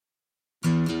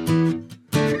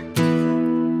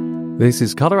This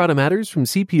is Colorado Matters from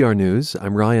CPR News.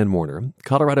 I'm Ryan Warner.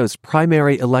 Colorado's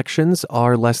primary elections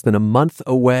are less than a month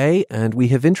away, and we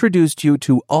have introduced you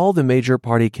to all the major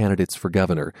party candidates for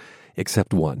governor,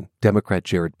 except one, Democrat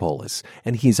Jared Polis,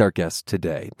 and he's our guest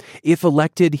today. If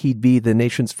elected, he'd be the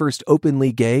nation's first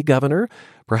openly gay governor,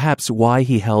 perhaps why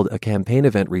he held a campaign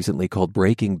event recently called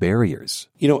Breaking Barriers.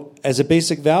 You know, as a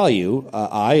basic value,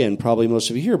 I and probably most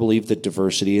of you here believe that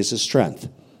diversity is a strength.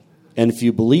 And if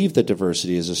you believe that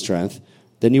diversity is a strength,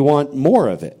 then you want more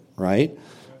of it, right?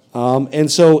 And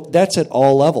so that's at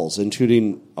all levels,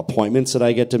 including appointments that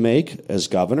I get to make as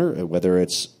governor, whether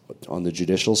it's on the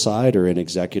judicial side or in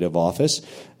executive office,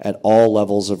 at all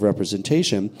levels of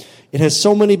representation. It has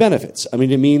so many benefits. I mean,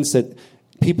 it means that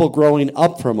people growing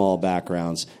up from all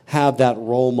backgrounds have that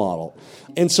role model.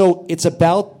 And so it's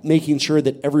about making sure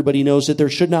that everybody knows that there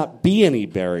should not be any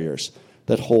barriers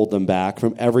that hold them back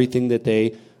from everything that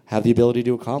they have the ability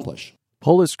to accomplish.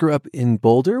 Polis grew up in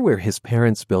Boulder, where his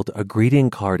parents built a greeting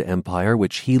card empire,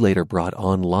 which he later brought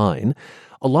online.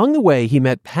 Along the way, he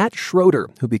met Pat Schroeder,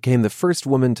 who became the first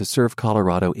woman to serve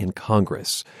Colorado in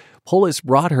Congress. Polis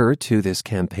brought her to this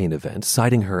campaign event,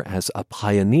 citing her as a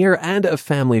pioneer and a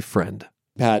family friend.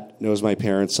 Pat knows my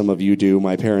parents. Some of you do.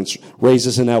 My parents raised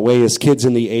us in that way as kids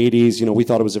in the 80s. You know, we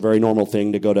thought it was a very normal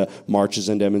thing to go to marches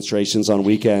and demonstrations on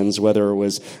weekends, whether it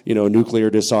was, nuclear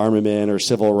disarmament or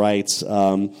civil rights.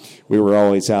 We were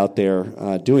always out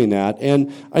there doing that.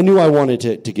 And I knew I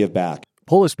wanted to give back.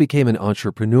 Polis became an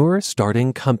entrepreneur,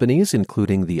 starting companies,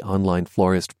 including the online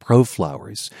florist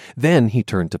ProFlowers. Then he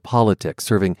turned to politics,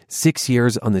 serving 6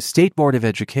 years on the State Board of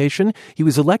Education. He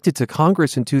was elected to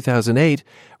Congress in 2008,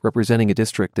 representing a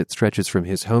district that stretches from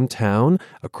his hometown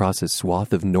across a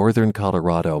swath of northern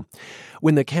Colorado.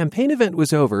 When the campaign event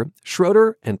was over,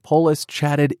 Schroeder and Polis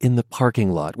chatted in the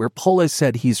parking lot, where Polis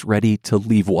said he's ready to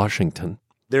leave Washington.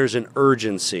 There's an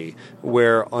urgency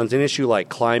where on an issue like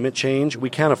climate change, we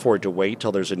can't afford to wait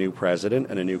till there's a new president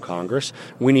and a new Congress.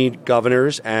 We need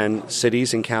governors and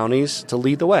cities and counties to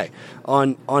lead the way.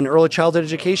 On early childhood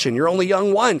education, you're only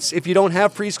young once. If you don't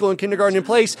have preschool and kindergarten in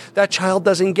place, that child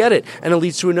doesn't get it, and it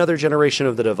leads to another generation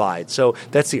of the divide. So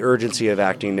that's the urgency of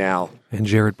acting now. And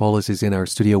Jared Polis is in our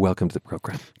studio. Welcome to the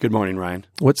program. Good morning, Ryan.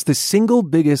 What's the single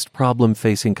biggest problem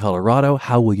facing Colorado?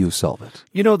 How will you solve it?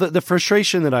 You know, the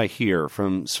frustration that I hear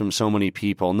from so many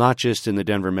people, not just in the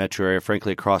Denver metro area,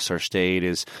 frankly, across our state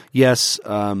is, yes,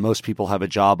 most people have a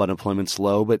job, unemployment's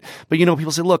low, but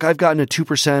people say, look, I've gotten a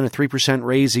 2%, a 3%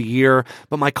 raise a year,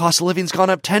 but my cost of living's gone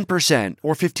up 10%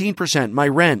 or 15%, my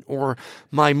rent or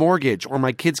my mortgage, or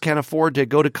my kids can't afford to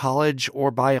go to college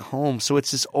or buy a home. So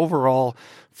it's this overall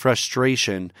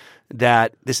frustration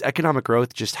that this economic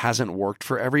growth just hasn't worked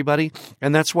for everybody.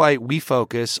 And that's why we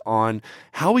focus on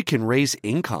how we can raise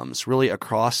incomes really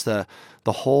across the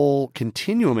whole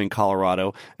continuum in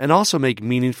Colorado, and also make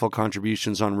meaningful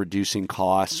contributions on reducing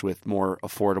costs with more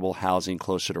affordable housing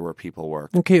closer to where people work.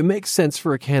 Okay, it makes sense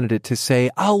for a candidate to say,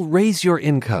 I'll raise your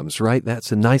incomes, right?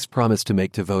 That's a nice promise to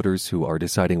make to voters who are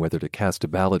deciding whether to cast a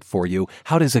ballot for you.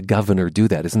 How does a governor do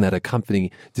that? Isn't that a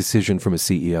company decision from a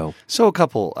CEO? So a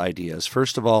couple ideas.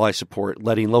 First of all, I support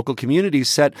letting local communities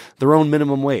set their own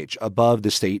minimum wage above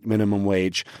the state minimum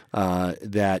wage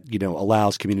that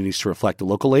allows communities to reflect the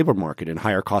local labor market in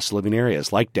higher cost of living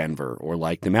areas like Denver or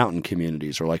like the mountain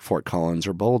communities or like Fort Collins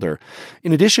or Boulder.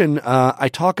 In addition, I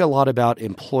talk a lot about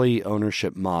employee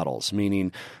ownership models,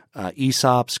 meaning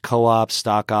ESOPs, co-ops,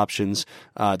 stock options.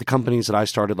 The companies that I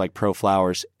started, like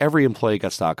ProFlowers, every employee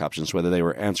got stock options, whether they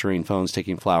were answering phones,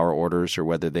 taking flower orders, or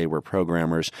whether they were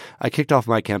programmers. I kicked off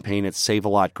my campaign at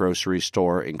Save-A-Lot grocery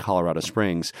store in Colorado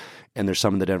Springs, and there's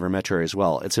some in the Denver metro area as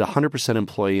well. It's a 100%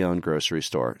 employee-owned grocery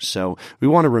store. So we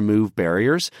want to remove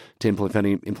barriers to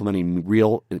implementing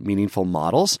real, meaningful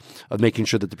models of making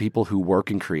sure that the people who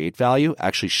work and create value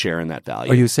actually share in that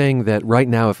value. Are you saying that right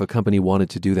now, if a company wanted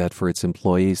to do that for its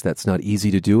employees, that's not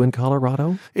easy to do in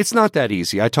Colorado? It's not that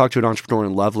easy. I talked to an entrepreneur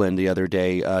in Loveland the other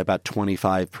day, about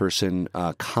 25-person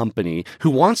company who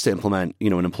wants to implement,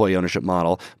 an employee ownership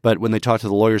model. But when they talk to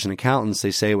the lawyers and accountants,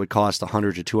 they say it would cost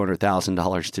 $100,000 to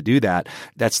 $200,000 to do that.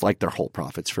 That's like their whole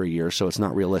profits for a year, so it's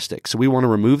not realistic. So we want to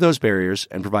remove those barriers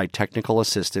and provide technical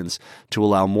assistance to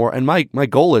allow more. And my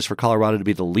goal is for Colorado to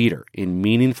be the leader in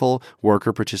meaningful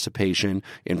worker participation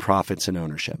in profits and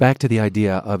ownership. Back to the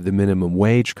idea of the minimum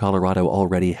wage, Colorado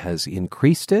already city has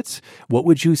increased it. What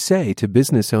would you say to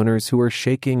business owners who are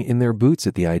shaking in their boots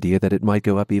at the idea that it might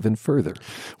go up even further?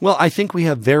 Well, I think we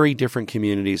have very different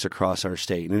communities across our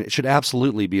state, and it should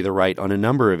absolutely be the right on a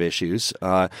number of issues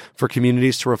for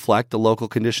communities to reflect the local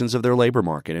conditions of their labor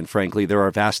market. And frankly, there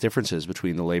are vast differences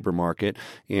between the labor market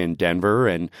in Denver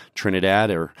and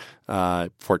Trinidad or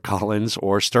Fort Collins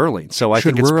or Sterling. So I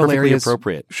think it's perfectly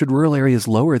appropriate. Should rural areas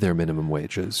lower their minimum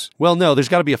wages? Well, no, there's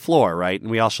got to be a floor, right? And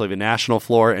we also have a national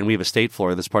floor and we have a state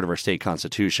floor that's part of our state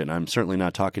constitution. I'm certainly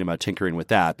not talking about tinkering with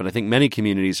that, but I think many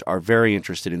communities are very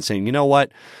interested in saying, you know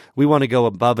what, we want to go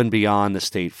above and beyond the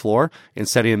state floor in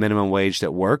setting a minimum wage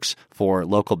that works for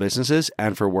local businesses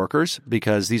and for workers,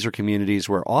 because these are communities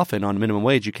where often on minimum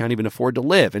wage you can't even afford to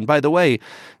live. And by the way,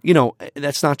 you know,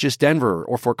 that's not just Denver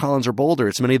or Fort Collins or Boulder.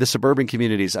 It's many of the suburban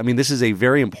communities. I mean, this is a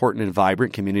very important and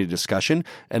vibrant community discussion,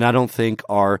 and I don't think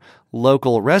our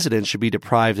local residents should be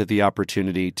deprived of the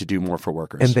opportunity to do more for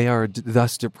workers. And they are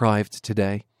thus deprived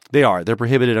today? They are. They're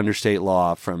prohibited under state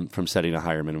law from setting a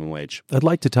higher minimum wage. I'd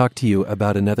like to talk to you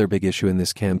about another big issue in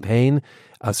this campaign,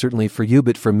 certainly for you,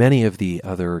 but for many of the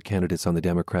other candidates on the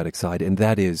Democratic side, and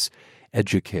that is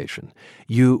education.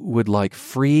 You would like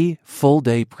free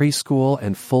full-day preschool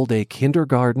and full-day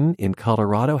kindergarten in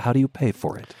Colorado. How do you pay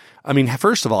for it? I mean,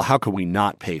 first of all, how could we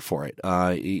not pay for it?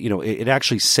 It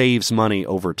actually saves money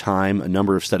over time. A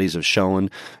number of studies have shown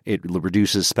it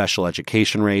reduces special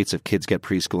education rates if kids get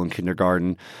preschool and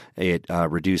kindergarten. It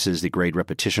reduces the grade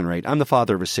repetition rate. I'm the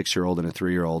father of a 6-year-old and a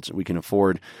 3-year-old. We can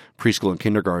afford preschool and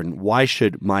kindergarten. Why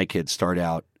should my kids start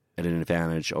out at an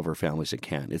advantage over families that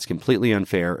can't? It's completely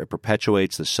unfair. It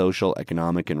perpetuates the social,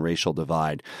 economic, and racial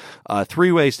divide.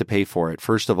 3 ways to pay for it.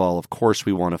 First of all, of course,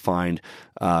 we want to find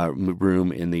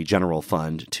room in the general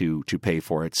fund to pay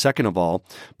for it. Second of all,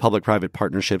 public-private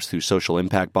partnerships through social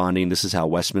impact bonding. This is how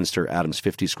Westminster Adams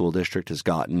 50 School District has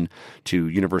gotten to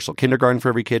universal kindergarten for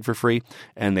every kid for free,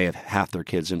 and they have half their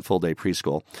kids in full-day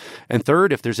preschool. And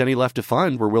third, if there's any left to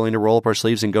fund, we're willing to roll up our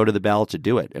sleeves and go to the ballot to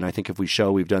do it. And I think if we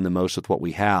show we've done the most with what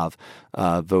we have,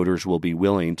 voters will be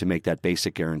willing to make that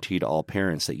basic guarantee to all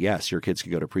parents that, yes, your kids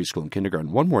can go to preschool and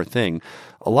kindergarten. One more thing,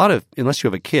 unless you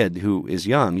have a kid who is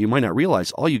young, you might not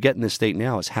realize all you get in this state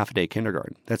now is half a day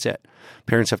kindergarten. That's it.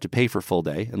 Parents have to pay for full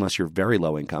day unless you're very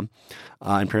low income,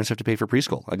 and parents have to pay for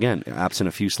preschool. Again, absent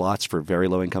a few slots for very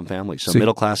low income families. So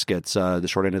middle class gets the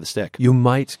short end of the stick. You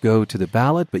might go to the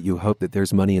ballot, but you hope that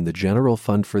there's money in the general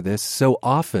fund for this. So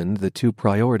often the two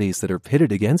priorities that are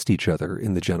pitted against each other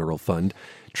in the general fund,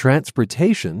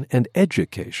 transportation and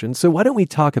education. So why don't we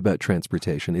talk about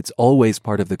transportation? It's always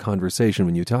part of the conversation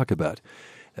when you talk about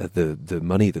the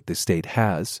money that the state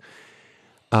has.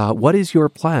 What is your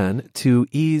plan to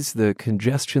ease the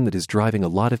congestion that is driving a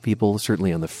lot of people,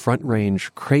 certainly on the Front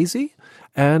Range, crazy,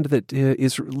 and that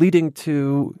is leading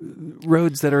to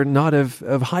roads that are not of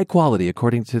high quality,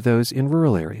 according to those in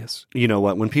rural areas? You know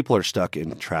what? When people are stuck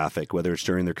in traffic, whether it's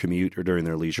during their commute or during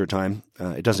their leisure time,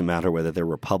 it doesn't matter whether they're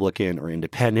Republican or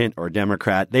Independent or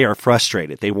Democrat. They are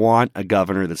frustrated. They want a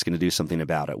governor that's going to do something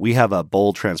about it. We have a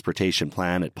bold transportation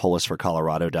plan at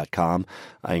polisforcolorado.com.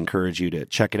 I encourage you to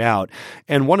check it out.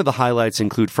 And one of the highlights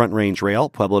include Front Range Rail,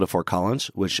 Pueblo to Fort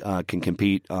Collins, which can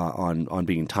compete on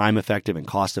being time effective and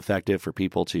cost effective for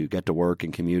people to get to work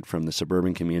and commute from the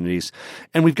suburban communities.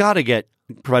 And we've got to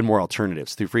provide more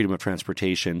alternatives through freedom of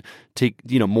transportation to,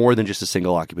 more than just a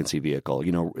single occupancy vehicle.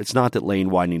 It's not that lane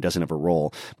widening doesn't have a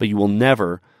role, but you will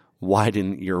never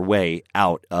widen your way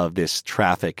out of this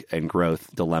traffic and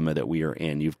growth dilemma that we are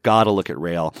in. You've got to look at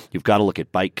rail. You've got to look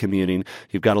at bike commuting.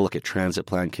 You've got to look at transit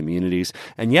plan communities.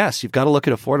 And yes, you've got to look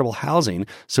at affordable housing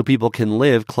so people can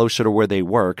live closer to where they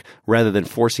work rather than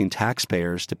forcing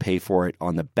taxpayers to pay for it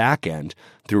on the back end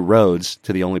through roads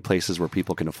to the only places where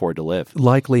people can afford to live.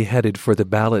 Likely headed for the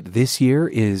ballot this year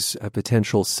is a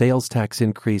potential sales tax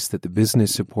increase that the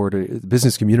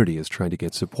business community is trying to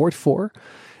get support for.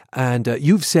 And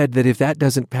you've said that if that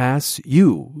doesn't pass,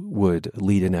 you would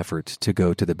lead an effort to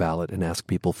go to the ballot and ask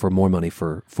people for more money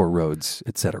for roads,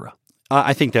 et cetera.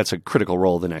 I think that's a critical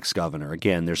role of the next governor.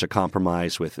 Again, there's a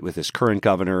compromise with this current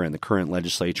governor and the current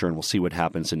legislature, and we'll see what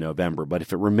happens in November. But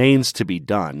if it remains to be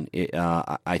done,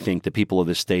 I think the people of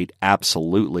the state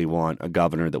absolutely want a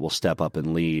governor that will step up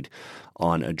and lead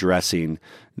on addressing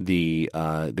the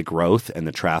growth and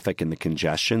the traffic and the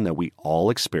congestion that we all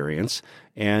experience.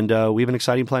 And we have an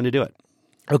exciting plan to do it.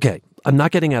 Okay. I'm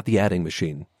not getting at the adding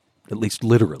machine, at least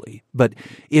literally. But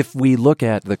if we look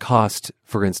at the cost,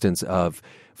 for instance, of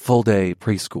full-day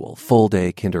preschool,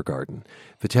 full-day kindergarten,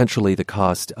 potentially the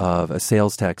cost of a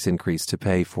sales tax increase to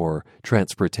pay for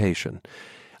transportation,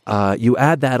 You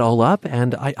add that all up,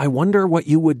 and I wonder what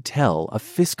you would tell a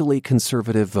fiscally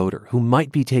conservative voter who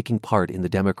might be taking part in the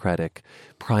Democratic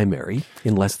primary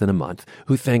in less than a month,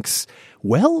 who thinks,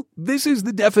 well, this is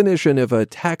the definition of a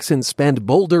tax and spend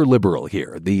bolder liberal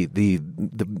here. The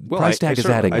price tag is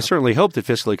adding up. I certainly hope that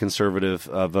fiscally conservative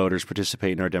voters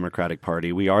participate in our Democratic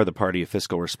Party. We are the party of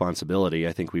fiscal responsibility.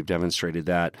 I think we've demonstrated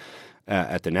that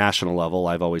at the national level.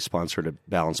 I've always sponsored a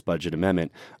balanced budget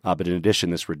amendment. But in addition,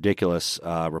 this ridiculous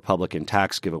Republican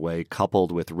tax giveaway,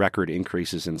 coupled with record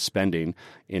increases in spending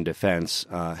in defense,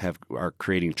 are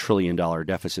creating trillion-dollar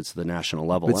deficits at the national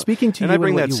level. But speaking to and you, I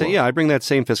bring and that I bring that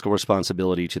same fiscal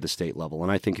responsibility to the state level.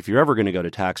 And I think if you're ever going to go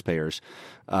to taxpayers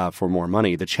for more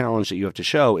money, the challenge that you have to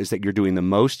show is that you're doing the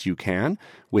most you can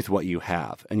with what you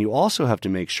have. And you also have to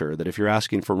make sure that if you're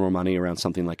asking for more money around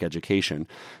something like education,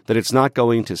 that it's not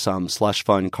going to some slush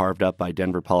fund carved up by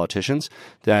Denver politicians,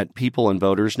 that people and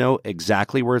voters know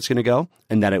exactly where it's going to go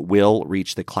and that it will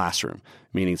reach the classroom,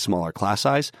 meaning smaller class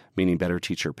size, meaning better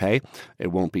teacher pay.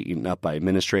 It won't be eaten up by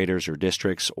administrators or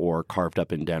districts or carved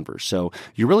up in Denver. So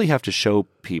you really have to show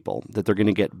people that they're going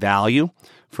to get value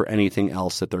for anything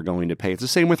else that they're going to pay. It's the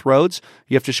same with roads.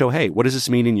 You have to show, hey, what does this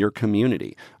mean in your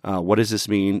community? What does this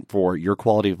mean for your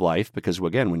quality of life? Because,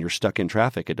 again, when you're stuck in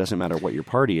traffic, it doesn't matter what your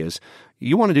party is.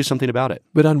 You want to do something about it.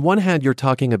 But on one hand, you're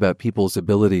talking about people's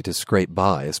ability to scrape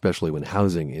by, especially when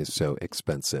housing is so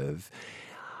expensive.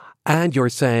 And you're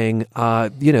saying,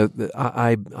 I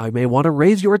may want to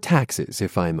raise your taxes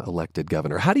if I'm elected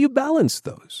governor. How do you balance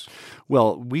those?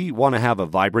 Well, we want to have a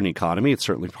vibrant economy. It's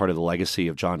certainly part of the legacy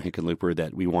of John Hickenlooper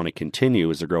that we want to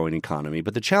continue as a growing economy.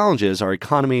 But the challenge is our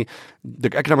economy,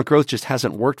 the economic growth just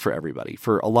hasn't worked for everybody.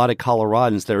 For a lot of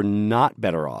Coloradans, they're not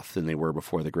better off than they were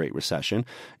before the Great Recession.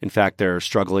 In fact, they're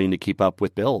struggling to keep up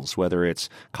with bills, whether it's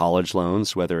college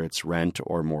loans, whether it's rent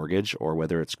or mortgage, or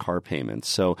whether it's car payments.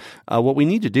 So what we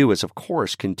need to do is, of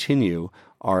course, continue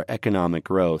our economic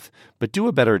growth, but do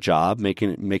a better job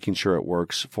making sure it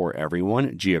works for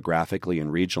everyone geographically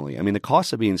and regionally. I mean, the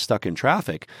cost of being stuck in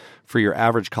traffic for your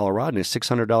average Coloradan is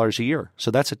 $600 a year. So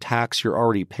that's a tax you're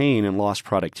already paying in lost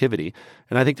productivity.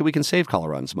 And I think that we can save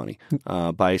Coloradans money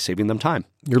by saving them time.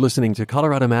 You're listening to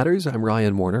Colorado Matters. I'm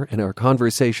Ryan Warner, and our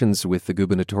conversations with the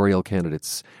gubernatorial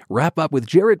candidates wrap up with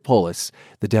Jared Polis,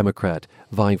 the Democrat,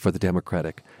 vying for the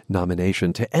Democratic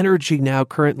nomination. To energy now,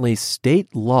 currently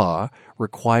state law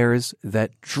requires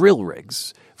that drill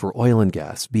rigs for oil and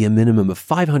gas be a minimum of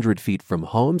 500 feet from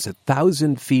homes,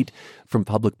 1,000 feet from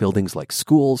public buildings like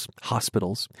schools,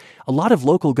 hospitals. A lot of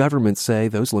local governments say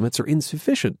those limits are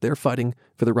insufficient. They're fighting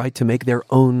for the right to make their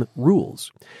own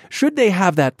rules. Should they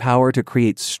have that power to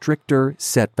create stricter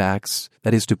setbacks,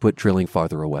 that is, to put drilling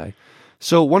farther away?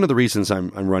 So one of the reasons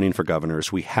I'm running for governor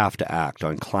is we have to act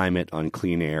on climate, on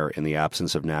clean air in the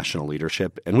absence of national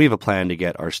leadership. And we have a plan to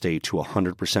get our state to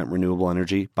 100% renewable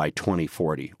energy by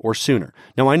 2040 or sooner.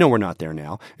 Now, I know we're not there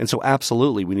now. And so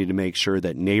absolutely, we need to make sure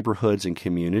that neighborhoods and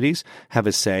communities have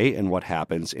a say in what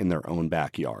happens in their own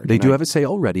backyard. They do have a say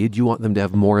already. Do you want them to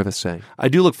have more of a say? I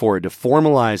do look forward to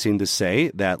formalizing the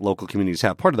say that local communities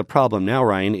have. Part of the problem now,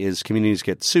 Ryan, is communities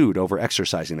get sued over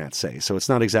exercising that say. So it's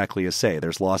not exactly a say.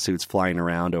 There's lawsuits flying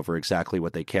around over exactly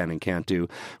what they can and can't do.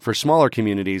 For smaller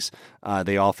communities,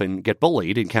 they often get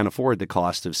bullied and can't afford the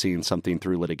cost of seeing something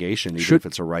through litigation, even if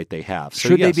it's a right they have. So,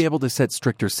 should they be able to set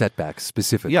stricter setbacks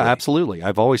specifically? Yeah, absolutely.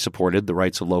 I've always supported the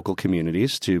rights of local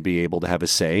communities to be able to have a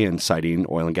say in citing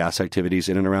oil and gas activities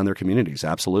in and around their communities.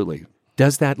 Absolutely.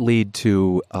 Does that lead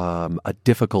to a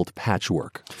difficult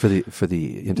patchwork for the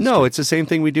industry? No, it's the same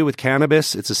thing we do with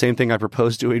cannabis. It's the same thing I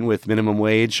propose doing with minimum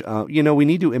wage. We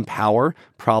need to empower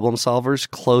problem solvers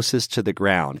closest to the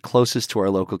ground, closest to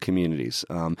our local communities.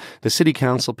 The city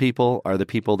council people are the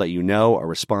people that you know are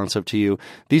responsive to you.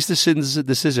 These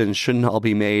decisions shouldn't all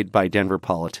be made by Denver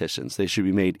politicians. They should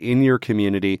be made in your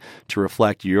community to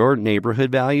reflect your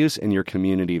neighborhood values and your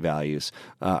community values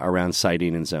around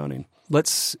siting and zoning.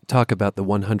 Let's talk about the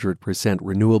 100%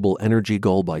 renewable energy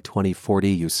goal by 2040.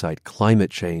 You cite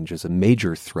climate change as a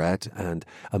major threat and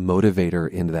a motivator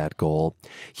in that goal.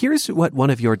 Here's what one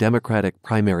of your Democratic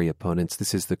primary opponents,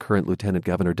 this is the current Lieutenant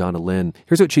Governor Donna Lynn,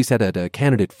 here's what she said at a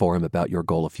candidate forum about your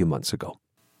goal a few months ago.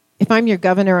 If I'm your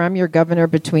governor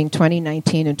between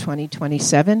 2019 and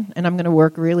 2027, and I'm going to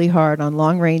work really hard on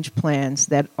long-range plans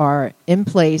that are in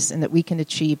place and that we can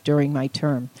achieve during my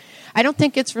term. I don't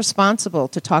think it's responsible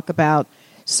to talk about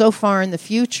so far in the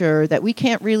future that we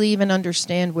can't really even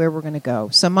understand where we're going to go.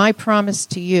 So my promise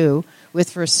to you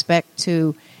with respect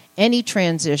to any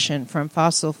transition from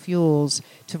fossil fuels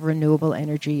to renewable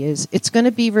energy is it's going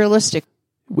to be realistic.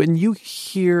 When you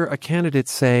hear a candidate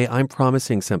say, I'm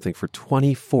promising something for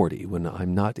 2040 when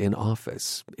I'm not in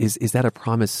office, is that a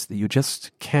promise that you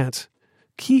just can't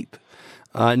keep?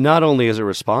 Not only is it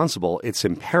responsible, it's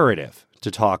imperative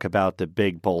to talk about the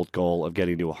big, bold goal of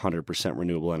getting to 100%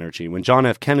 renewable energy. When John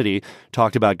F. Kennedy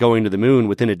talked about going to the moon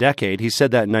within a decade, he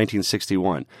said that in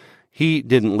 1961. He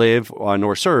didn't live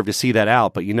nor serve to see that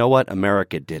out, but you know what?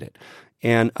 America did it.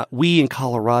 And we in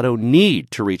Colorado need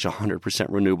to reach 100%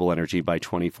 renewable energy by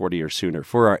 2040 or sooner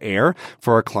for our air,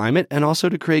 for our climate, and also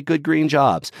to create good green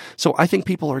jobs. So I think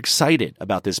people are excited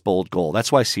about this bold goal.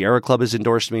 That's why Sierra Club has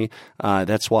endorsed me.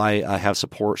 That's why I have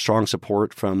strong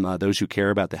support from those who care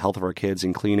about the health of our kids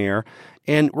and clean air.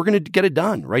 And we're going to get it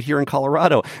done right here in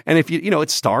Colorado. And if it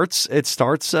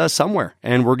starts somewhere,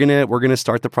 and we're going to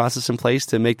start the process in place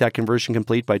to make that conversion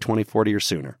complete by 2040 or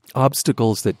sooner.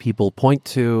 Obstacles that people point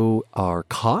to are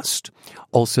cost.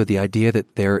 Also, the idea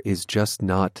that there is just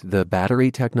not the battery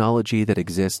technology that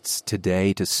exists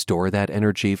today to store that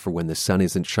energy for when the sun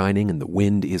isn't shining and the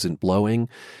wind isn't blowing.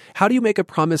 How do you make a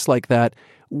promise like that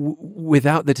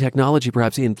without the technology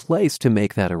perhaps in place to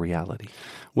make that a reality?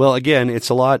 Well, again, it's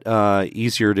a lot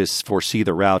easier to foresee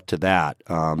the route to that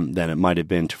than it might have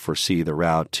been to foresee the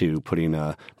route to putting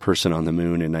a person on the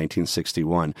moon in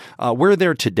 1961. We're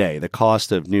there today. The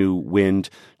cost of new wind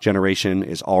generation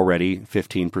is already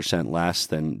 15% less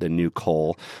than new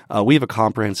coal. We have a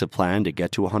comprehensive plan to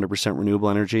get to 100% renewable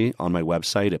energy on my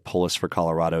website at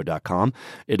polisforcolorado.com.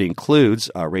 It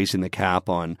includes raising the cap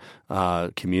on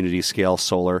community-scale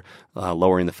solar,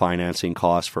 lowering the financing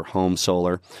costs for home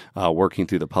solar, working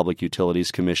through the Public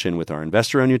Utilities Commission with our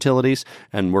investor-owned utilities,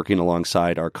 and working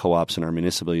alongside our co-ops and our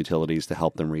municipal utilities to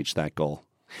help them reach that goal.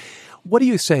 What do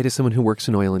you say to someone who works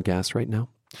in oil and gas right now?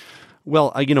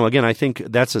 Well, again, I think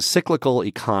that's a cyclical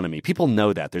economy. People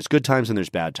know that. There's good times and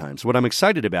there's bad times. What I'm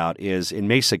excited about is in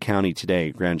Mesa County today,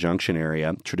 Grand Junction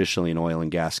area, traditionally an oil and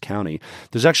gas county,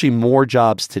 there's actually more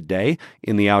jobs today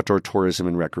in the outdoor tourism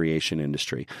and recreation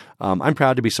industry. I'm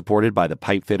proud to be supported by the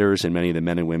pipe fitters and many of the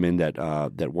men and women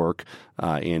that work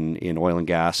in oil and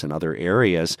gas and other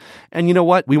areas. And you know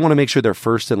what? We want to make sure they're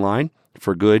first in line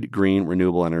for good, green,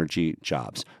 renewable energy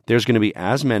jobs. There's going to be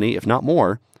as many, if not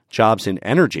more, jobs in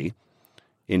energy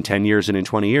in 10 years and in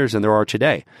 20 years than there are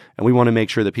today. And we want to make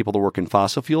sure that people that work in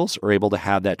fossil fuels are able to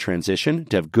have that transition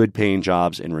to have good paying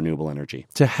jobs in renewable energy.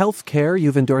 To healthcare,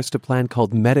 you've endorsed a plan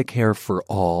called Medicare for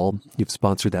All. You've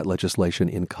sponsored that legislation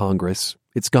in Congress.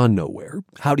 It's gone nowhere.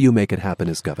 How do you make it happen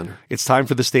as governor? It's time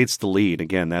for the states to lead.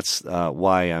 Again, that's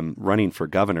why I'm running for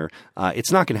governor.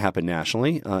 It's not going to happen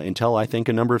nationally until I think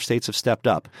a number of states have stepped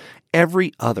up.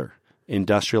 Every other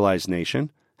industrialized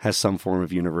nation has some form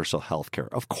of universal health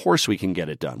care. Of course we can get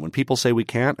it done. When people say we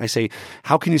can't, I say,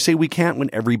 how can you say we can't when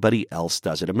everybody else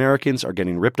does it? Americans are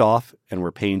getting ripped off and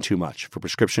we're paying too much for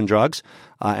prescription drugs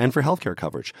and for healthcare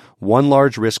coverage. One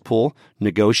large risk pool,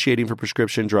 negotiating for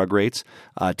prescription drug rates,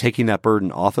 taking that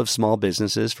burden off of small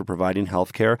businesses for providing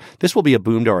healthcare. This will be a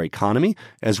boom to our economy,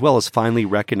 as well as finally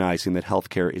recognizing that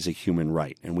healthcare is a human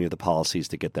right. And we have the policies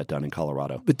to get that done in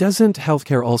Colorado. But doesn't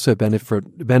healthcare also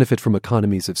benefit from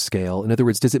economies of scale? In other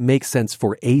words, does it make sense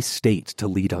for a state to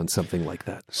lead on something like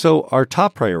that? So our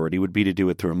top priority would be to do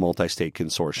it through a multi-state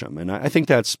consortium. And I think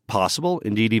that's possible,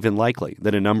 indeed even likely,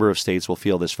 that a number of states will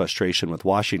feel this frustration with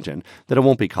Washington, that it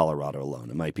won't be Colorado alone.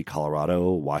 It might be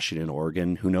Colorado, Washington,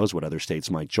 Oregon, who knows what other states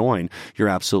might join. You're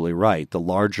absolutely right. The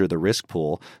larger the risk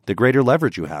pool, the greater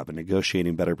leverage you have in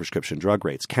negotiating better prescription drug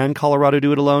rates. Can Colorado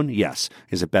do it alone? Yes.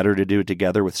 Is it better to do it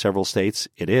together with several states?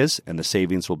 It is, and the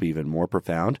savings will be even more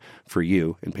profound for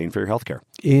you in paying for your health care.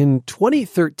 In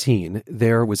 2013,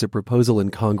 there was a proposal in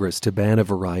Congress to ban a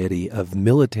variety of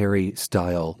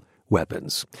military-style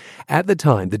weapons. At the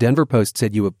time, the Denver Post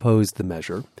said you opposed the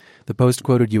measure. The Post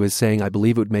quoted you as saying, I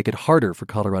believe it would make it harder for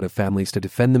Colorado families to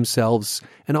defend themselves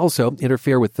and also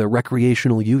interfere with the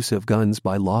recreational use of guns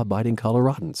by law-abiding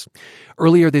Coloradans.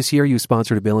 Earlier this year, you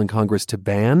sponsored a bill in Congress to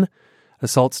ban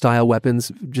assault-style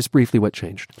weapons. Just briefly, what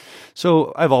changed?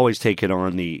 So I've always taken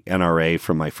on the NRA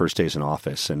from my first days in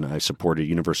office, and I supported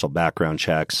universal background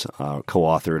checks,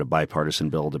 co-authored a bipartisan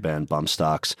bill to ban bump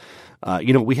stocks.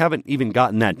 We haven't even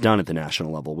gotten that done at the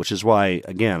national level, which is why,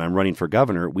 again, I'm running for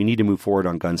governor. We need to move forward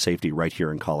on gun safety right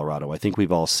here in Colorado. I think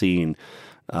we've all seen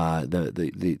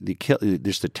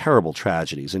there's the terrible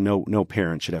tragedies, and no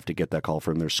parent should have to get that call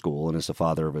from their school. And as the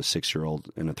father of a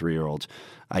 6-year-old and a 3-year-old,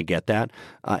 I get that.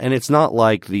 And it's not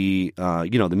like the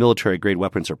military grade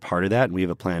weapons are part of that, and we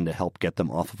have a plan to help get them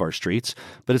off of our streets.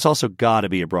 But it's also got to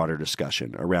be a broader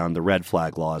discussion around the red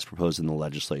flag laws proposed in the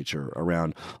legislature,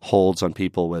 around holds on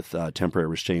people with temporary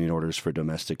restraining orders for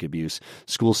domestic abuse,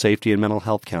 school safety and mental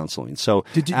health counseling. So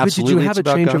did you have a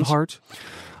change of heart?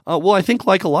 Well, I think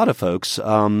like a lot of folks,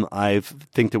 I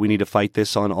think that we need to fight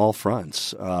this on all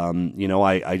fronts.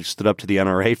 I stood up to the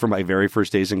NRA for my very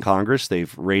first days in Congress.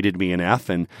 They've rated me an F,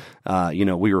 and,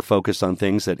 we were focused on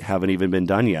things that haven't even been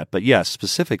done yet. But yes,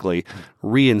 specifically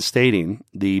reinstating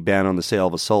the ban on the sale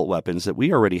of assault weapons that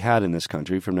we already had in this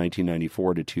country from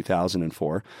 1994 to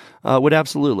 2004 would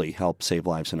absolutely help save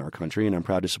lives in our country, and I'm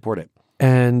proud to support it.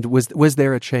 And was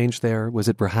there a change there? Was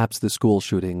it perhaps the school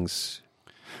shootings?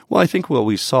 Well, I think what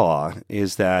we saw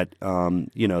is that,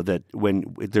 that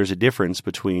when there's a difference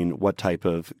between what type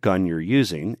of gun you're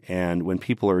using, and when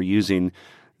people are using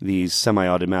these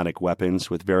semi-automatic weapons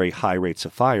with very high rates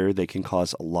of fire, they can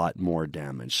cause a lot more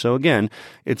damage. So again,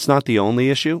 it's not the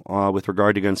only issue with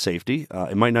regard to gun safety.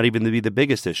 It might not even be the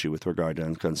biggest issue with regard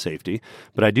to gun safety,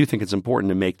 but I do think it's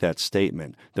important to make that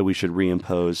statement that we should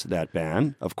reimpose that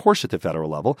ban, of course at the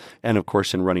federal level, and of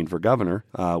course in running for governor,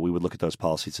 we would look at those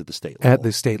policies at the state level. At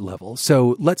the state level.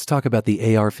 So let's talk about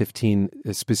the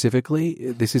AR-15 specifically.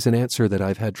 This is an answer that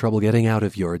I've had trouble getting out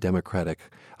of your Democratic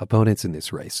opponents in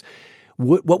this race.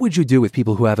 What would you do with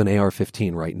people who have an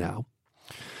AR-15 right now?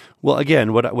 Well,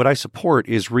 again, what I support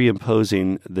is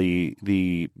reimposing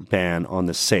the ban on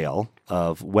the sale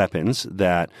of weapons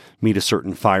that meet a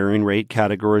certain firing rate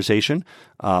categorization,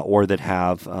 or that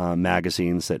have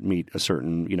magazines that meet a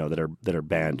certain, that are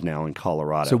banned now in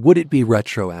Colorado. So would it be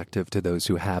retroactive to those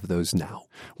who have those now?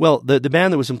 Well, the ban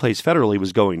that was in place federally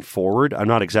was going forward. I'm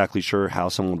not exactly sure how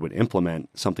someone would implement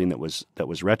something that was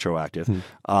retroactive.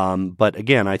 But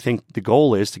again, I think the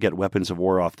goal is to get weapons of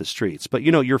war off the streets. But,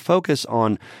 your focus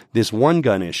on this one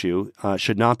gun issue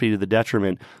should not be to the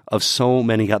detriment of so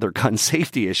many other gun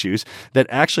safety issues that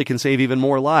actually can save even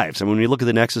more lives. And when we look at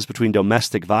the nexus between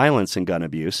domestic violence and gun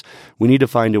abuse, we need to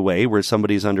find a way where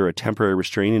somebody's under a temporary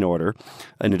restraining order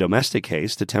in a domestic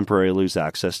case to temporarily lose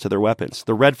access to their weapons.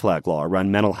 The red flag law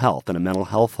around mental health and a mental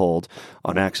health hold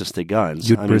on access to guns.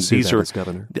 You'd pursue that as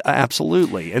governor.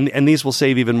 Absolutely. And these will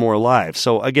save even more lives.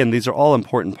 So again, these are all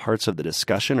important parts of the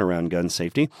discussion around gun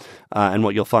safety. And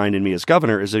what you'll find in me as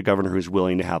governor is a governor who's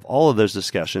willing to have all of those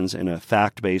discussions in a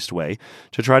fact-based way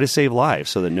to try to save lives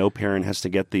so that no parent has to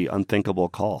get the unthinkable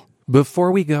call.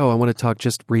 Before we go, I want to talk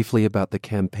just briefly about the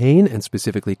campaign and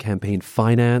specifically campaign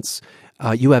finance.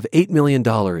 You have $8 million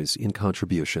in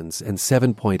contributions, and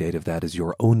 7.8 of that is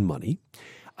your own money.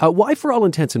 Why, for all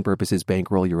intents and purposes,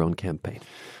 bankroll your own campaign?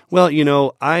 Well,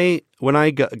 when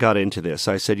I got into this,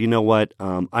 I said, you know what,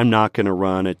 I'm not going to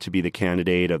run it to be the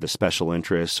candidate of the special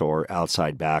interests or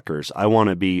outside backers. I want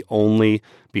to be only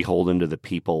beholden to the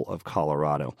people of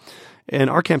Colorado. And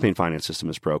our campaign finance system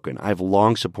is broken. I've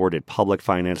long supported public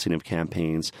financing of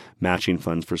campaigns, matching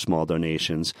funds for small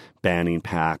donations, banning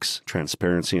PACs,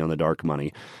 transparency on the dark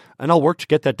money. And I'll work to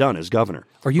get that done as governor.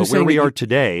 Are you but saying where we are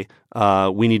today,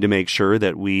 we need to make sure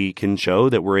that we can show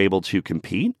that we're able to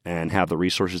compete and have the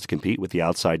resources to compete with the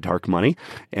outside dark money,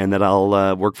 and that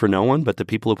I'll work for no one but the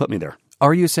people who put me there.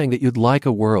 Are you saying that you'd like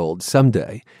a world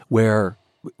someday where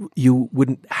you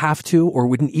wouldn't have to or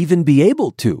wouldn't even be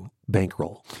able to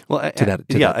bankroll?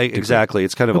 Exactly.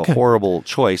 It's kind of a horrible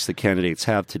choice that candidates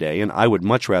have today, and I would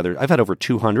much rather. I've had over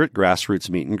 200 grassroots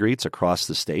meet and greets across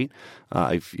the state.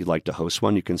 If you'd like to host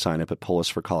one, you can sign up at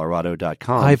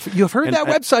polisforcolorado.com. You've heard that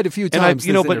website a few times.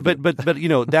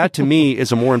 But that to me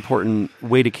is a more important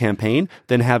way to campaign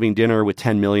than having dinner with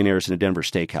 10 millionaires in a Denver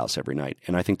steakhouse every night.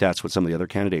 And I think that's what some of the other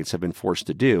candidates have been forced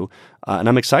to do. And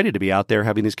I'm excited to be out there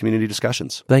having these community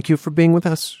discussions. Thank you for being with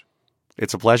us.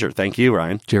 It's a pleasure. Thank you,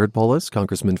 Ryan. Jared Polis,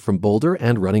 congressman from Boulder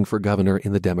and running for governor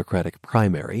in the Democratic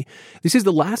primary. This is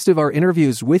the last of our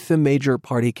interviews with the major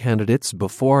party candidates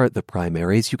before the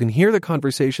primaries. You can hear the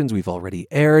conversations we've already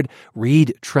aired,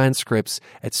 read transcripts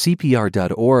at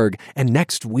CPR.org, and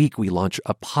next week we launch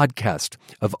a podcast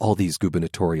of all these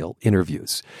gubernatorial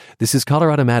interviews. This is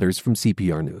Colorado Matters from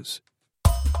CPR News.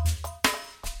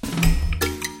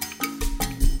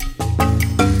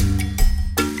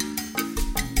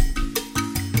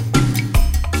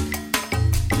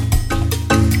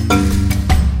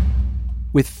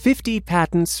 With 50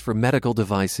 patents for medical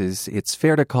devices, it's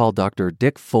fair to call Dr.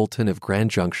 Dick Fulton of Grand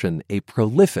Junction a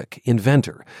prolific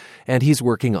inventor, and he's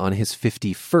working on his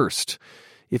 51st.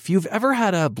 If you've ever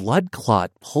had a blood clot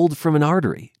pulled from an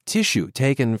artery, tissue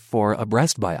taken for a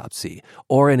breast biopsy,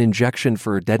 or an injection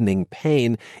for deadening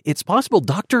pain, it's possible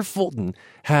Dr. Fulton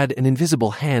had an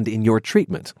invisible hand in your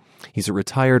treatment. He's a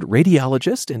retired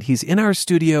radiologist, and he's in our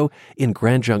studio in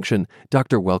Grand Junction.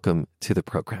 Doctor, welcome to the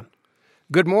program.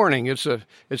 Good morning. It's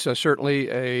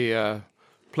certainly a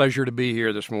pleasure to be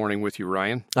here this morning with you,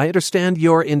 Ryan. I understand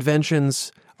your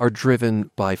inventions are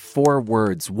driven by 4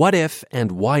 words: what if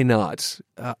and why not?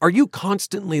 Are you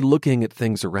constantly looking at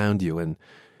things around you and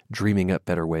dreaming up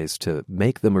better ways to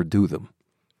make them or do them?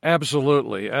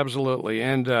 Absolutely,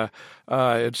 and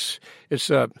it's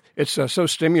so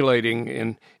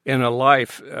stimulating in a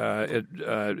life.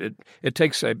 It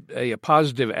takes a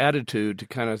positive attitude to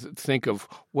kind of think of,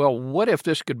 well, what if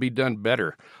this could be done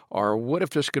better, or what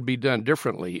if this could be done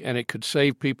differently, and it could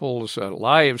save people's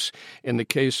lives in the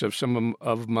case of some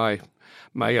of my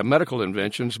medical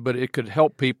inventions, but it could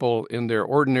help people in their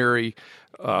ordinary,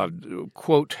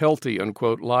 quote, healthy,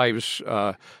 unquote, lives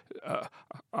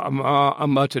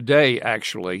today,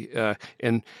 actually,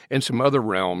 in some other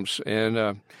realms.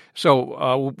 And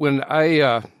so when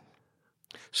I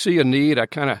see a need, I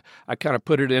kind of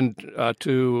put it in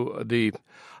to the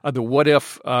what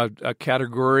if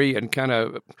category, and kind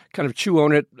of chew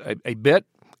on it a bit,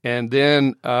 and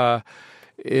then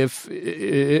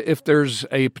if there's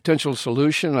a potential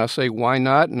solution, I say why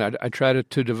not, and I try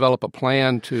to develop a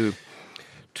plan to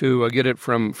get it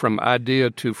from idea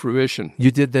to fruition.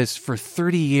 You did this for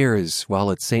 30 years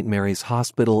while at St. Mary's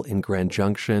Hospital in Grand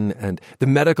Junction, and the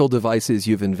medical devices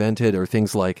you've invented are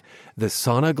things like the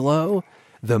Sonoglow,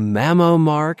 the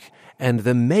MammoMark, and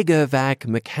the MegaVac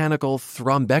mechanical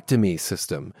thrombectomy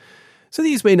system. So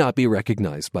these may not be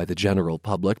recognized by the general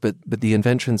public, but the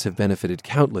inventions have benefited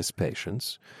countless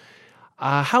patients.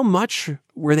 How much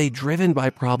were they driven by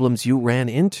problems you ran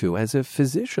into as a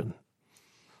physician?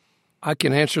 I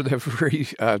can answer that very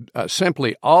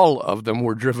simply. All of them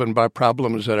were driven by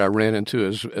problems that I ran into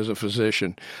as a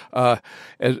physician.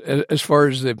 As far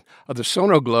as the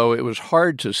Sonoglow, it was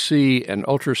hard to see an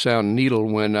ultrasound needle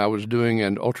when I was doing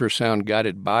an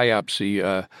ultrasound-guided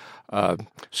biopsy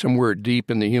somewhere deep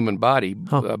in the human body,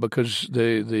 because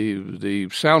the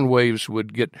sound waves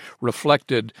would get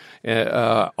reflected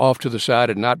off to the side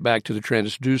and not back to the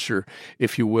transducer,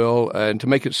 if you will. And to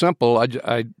make it simple,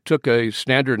 I took a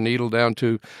standard needle down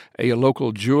to a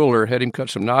local jeweler, had him cut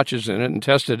some notches in it, and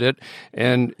tested it,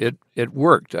 and it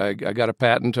worked. I got a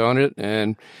patent on it,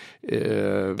 and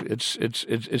it's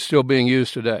still being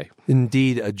used today.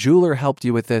 Indeed, a jeweler helped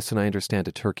you with this, and I understand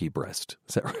a turkey breast.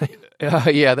 Is that right?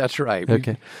 Yeah, that's right.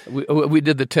 Okay. We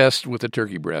did the test with the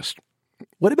turkey breast.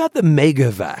 What about the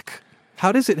MegaVac?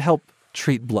 How does it help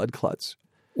treat blood clots?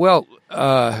 Well,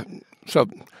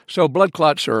 so blood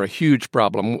clots are a huge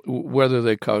problem, whether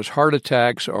they cause heart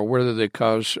attacks or whether they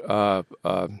cause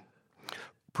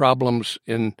problems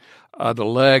in the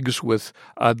legs with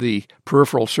the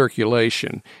peripheral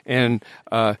circulation, and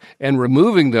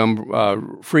removing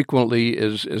them frequently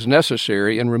is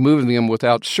necessary, and removing them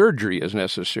without surgery is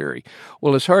necessary.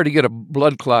 Well, it's hard to get a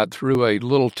blood clot through a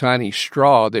little tiny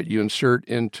straw that you insert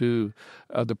into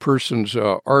the person's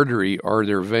artery or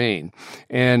their vein.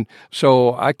 And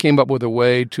so I came up with a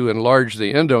way to enlarge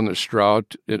the end on the straw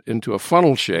into a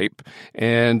funnel shape,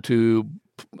 and to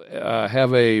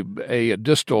have a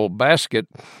distal basket,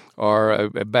 or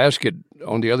a basket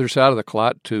on the other side of the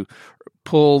clot, to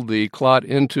pull the clot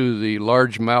into the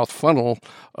large mouth funnel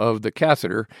of the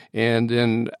catheter, and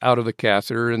then out of the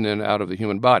catheter, and then out of the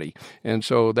human body. And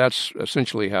so that's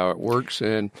essentially how it works.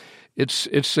 And it's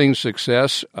seen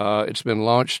success. It's been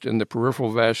launched in the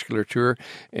peripheral vasculature,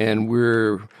 and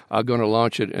we're going to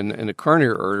launch it in the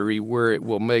coronary artery, where it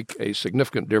will make a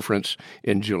significant difference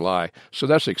in July. So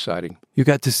that's exciting. You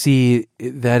got to see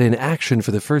that in action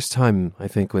for the first time, I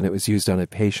think, when it was used on a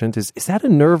patient. Is that a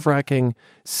nerve-wracking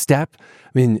step? I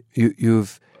mean,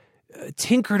 you've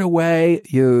tinkered away,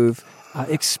 you've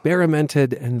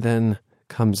experimented, and then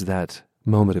comes that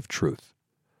moment of truth.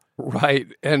 Right,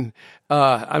 and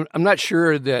I'm not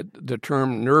sure that the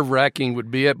term nerve-wracking would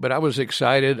be it, but I was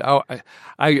excited. I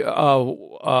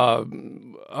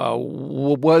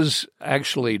was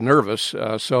actually nervous,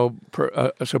 so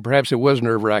perhaps it was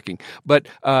nerve-wracking. But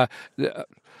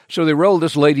So they rolled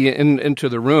this lady into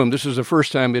the room. This is the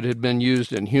first time it had been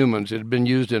used in humans. It had been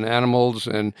used in animals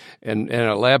and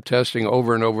lab testing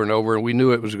over and over and over, and we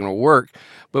knew it was going to work,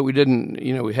 but we didn't,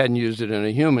 we hadn't used it in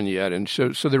a human yet. And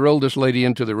so they rolled this lady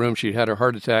into the room. She'd had a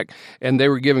heart attack, and they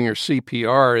were giving her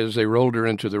CPR as they rolled her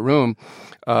into the room.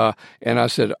 And I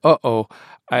said, uh-oh,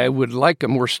 I would like a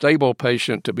more stable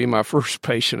patient to be my first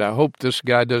patient. I hope this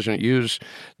guy doesn't use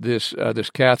this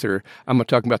catheter. I'm going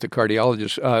to talk about the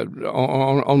cardiologist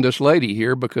on this lady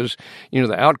here because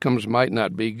the outcomes might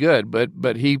not be good.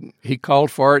 But he called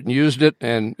for it and used it,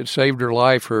 and it saved her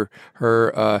life. Her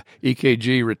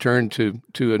EKG returned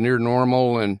to a near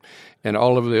normal, and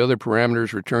all of the other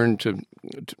parameters returned to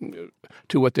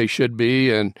what they should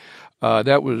be, and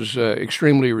that was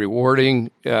extremely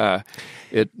rewarding.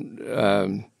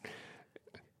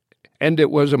 And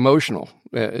it was emotional.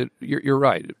 You're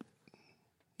right.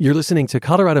 You're listening to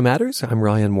Colorado Matters. I'm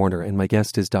Ryan Warner, and my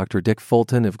guest is Dr. Dick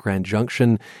Fulton of Grand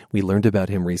Junction. We learned about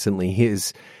him recently. He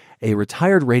is a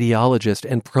retired radiologist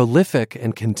and prolific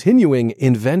and continuing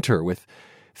inventor with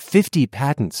 50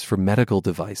 patents for medical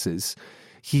devices.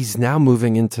 He's now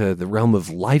moving into the realm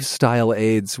of lifestyle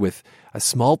aids with a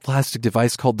small plastic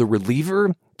device called the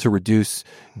Reliever to reduce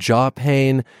jaw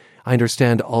pain. I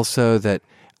understand also that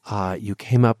you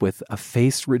came up with a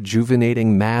face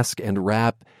rejuvenating mask and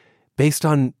wrap based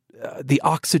on the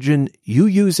oxygen you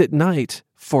use at night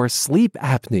for sleep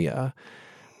apnea.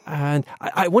 And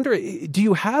I wonder, do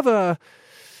you have a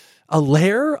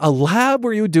lab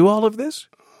where you do all of this?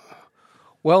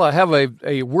 Well, I have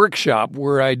a workshop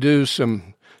where I do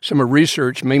some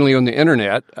research, mainly on the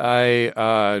internet.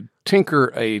 I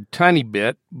tinker a tiny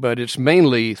bit, but it's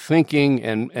mainly thinking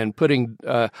and putting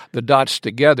the dots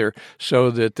together so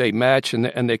that they match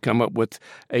and they come up with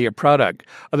a product.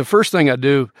 The first thing I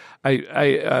do,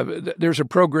 there's a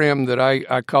program that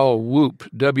I call WOOP,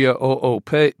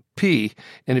 W-O-O-P,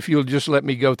 and if you'll just let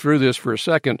me go through this for a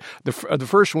second, the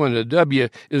first one, the W,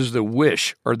 is the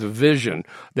wish or the vision,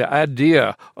 the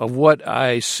idea of what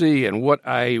I see and what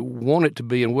I want it to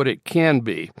be and what it can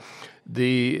be.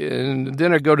 And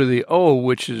then I go to the O,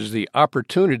 which is the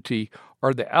opportunity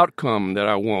or the outcome that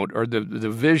I want, or the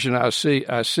vision I see.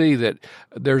 I see that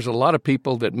there's a lot of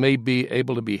people that may be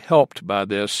able to be helped by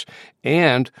this,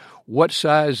 and what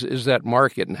size is that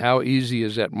market, and how easy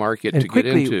is that market to get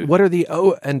into? What are the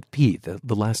O and P,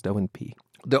 the last O and P?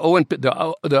 The O and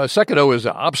the second O is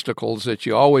the obstacles that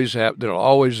you always have, that are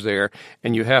always there,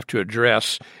 and you have to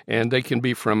address. And they can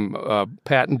be from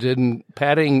patenting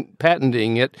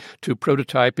it to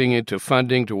prototyping it to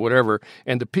funding to whatever.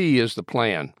 And the P is the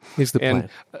plan.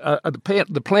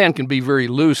 The plan can be very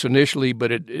loose initially,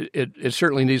 but it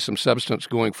certainly needs some substance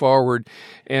going forward.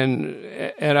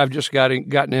 And I've just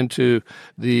gotten into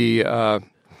the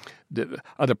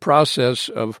process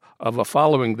of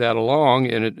following that along,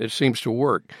 and it seems to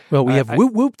work. Well, we have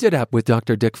whooped it up with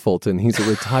Dr. Dick Fulton. He's a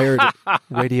retired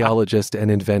radiologist and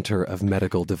inventor of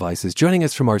medical devices, joining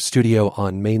us from our studio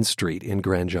on Main Street in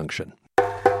Grand Junction.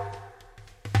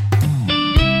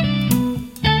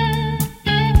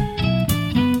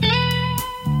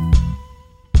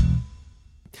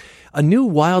 A new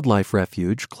wildlife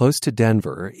refuge close to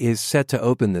Denver is set to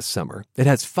open this summer. It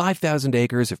has 5,000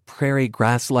 acres of prairie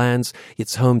grasslands.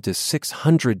 It's home to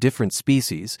 600 different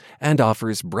species and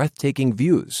offers breathtaking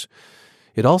views.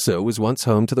 It also was once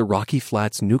home to the Rocky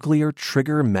Flats nuclear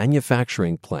trigger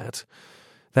manufacturing plant.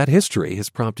 That history has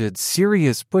prompted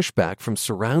serious pushback from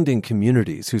surrounding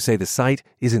communities who say the site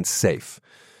isn't safe.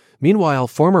 Meanwhile,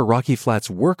 former Rocky Flats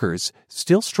workers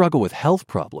still struggle with health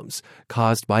problems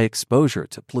caused by exposure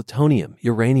to plutonium,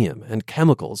 uranium, and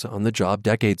chemicals on the job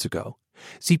decades ago.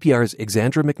 CPR's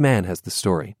Exandra McMahon has the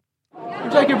story. You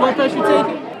check your blood pressure, take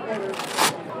it.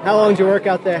 How long did you work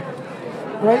out there?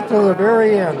 Right till the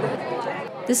very end.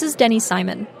 This is Denny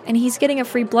Simon, and he's getting a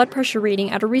free blood pressure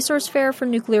reading at a resource fair for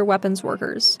nuclear weapons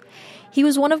workers. He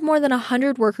was one of more than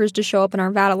 100 workers to show up in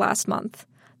Arvada last month.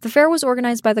 The fair was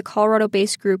organized by the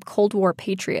Colorado-based group Cold War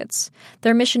Patriots.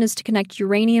 Their mission is to connect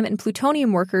uranium and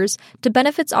plutonium workers to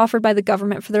benefits offered by the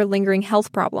government for their lingering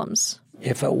health problems.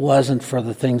 If it wasn't for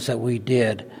the things that we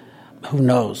did, who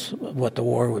knows what the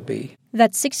war would be.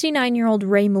 That's 69-year-old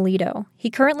Ray Melito.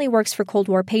 He currently works for Cold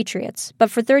War Patriots,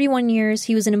 but for 31 years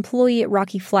he was an employee at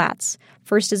Rocky Flats,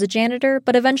 first as a janitor,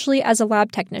 but eventually as a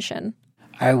lab technician.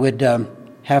 I would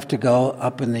have to go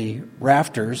up in the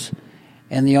rafters,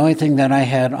 and the only thing that I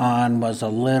had on was a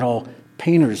little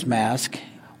painter's mask.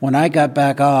 When I got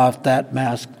back off, that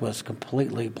mask was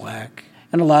completely black.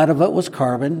 And a lot of it was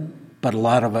carbon, but a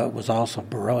lot of it was also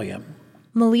beryllium.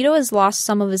 Melito has lost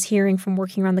some of his hearing from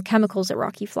working around the chemicals at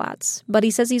Rocky Flats, but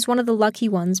he says he's one of the lucky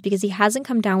ones because he hasn't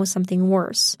come down with something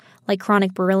worse, like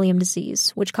chronic beryllium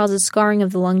disease, which causes scarring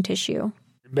of the lung tissue.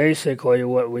 Basically,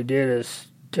 what we did is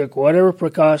took whatever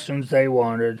precautions they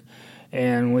wanted,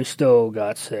 and we still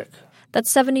got sick.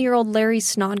 That's 70-year-old Larry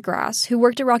Snodgrass, who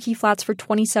worked at Rocky Flats for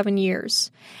 27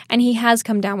 years, and he has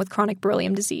come down with chronic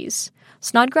beryllium disease.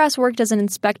 Snodgrass worked as an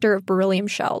inspector of beryllium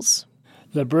shells.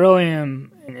 The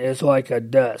beryllium is like a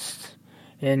dust,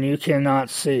 and you cannot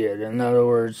see it. In other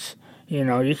words,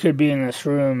 you could be in this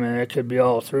room and it could be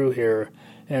all through here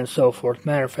and so forth.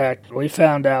 Matter of fact, we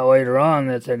found out later on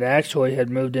that it actually had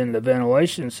moved into the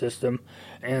ventilation system,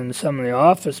 and some of the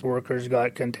office workers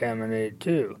got contaminated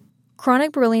too.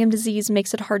 Chronic beryllium disease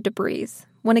makes it hard to breathe.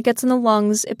 When it gets in the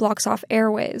lungs, it blocks off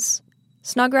airways.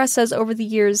 Snodgrass says over the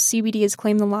years, CBD has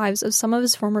claimed the lives of some of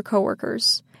his former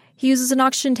coworkers. He uses an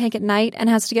oxygen tank at night and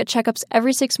has to get checkups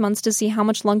every 6 months to see how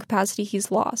much lung capacity he's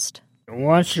lost.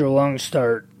 Once your lungs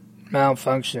start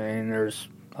malfunctioning, there's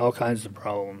all kinds of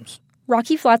problems.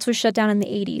 Rocky Flats was shut down in the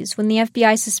 80s when the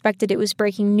FBI suspected it was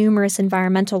breaking numerous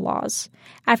environmental laws.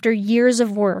 After years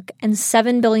of work and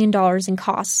 $7 billion in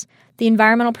costs, the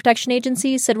Environmental Protection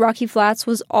Agency said Rocky Flats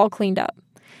was all cleaned up.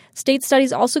 State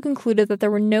studies also concluded that there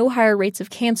were no higher rates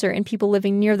of cancer in people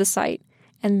living near the site,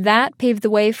 and that paved the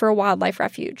way for a wildlife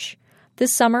refuge.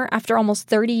 This summer, after almost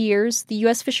 30 years, the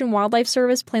U.S. Fish and Wildlife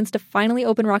Service plans to finally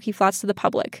open Rocky Flats to the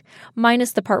public,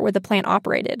 minus the part where the plant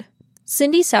operated.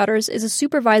 Cindy Souders is a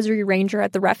supervisory ranger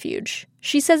at the refuge.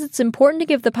 She says it's important to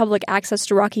give the public access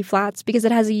to Rocky Flats because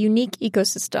it has a unique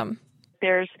ecosystem.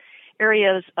 There's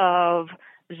areas of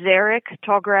xeric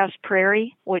tallgrass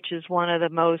prairie, which is one of the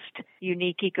most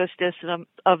unique ecosystems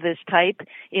of this type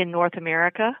in North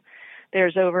America.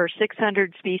 There's over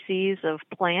 600 species of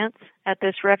plants at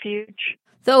this refuge.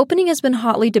 The opening has been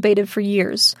hotly debated for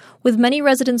years, with many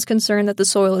residents concerned that the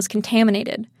soil is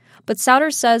contaminated. But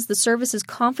Souders says the service is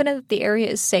confident that the area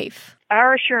is safe.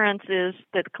 Our assurance is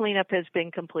that cleanup has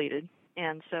been completed.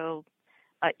 And so,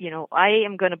 I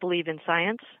am going to believe in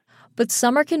science. But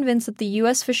some are convinced that the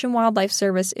U.S. Fish and Wildlife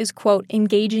Service is, quote,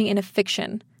 engaging in a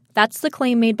fiction. That's the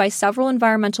claim made by several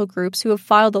environmental groups who have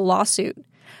filed a lawsuit.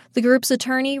 The group's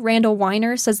attorney, Randall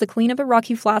Weiner, says the cleanup at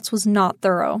Rocky Flats was not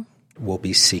thorough. We'll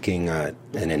be seeking an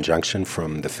injunction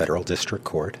from the federal district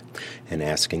court and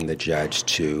asking the judge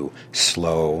to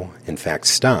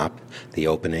stop the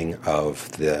opening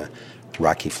of the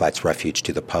Rocky Flats Refuge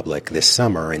to the public this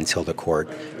summer until the court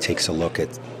takes a look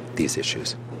at these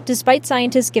issues. Despite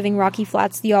scientists giving Rocky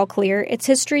Flats the all-clear, its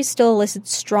history still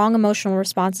elicits strong emotional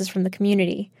responses from the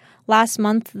community. Last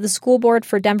month, the school board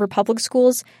for Denver Public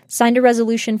Schools signed a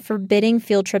resolution forbidding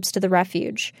field trips to the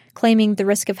refuge, claiming the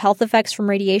risk of health effects from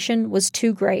radiation was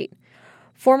too great.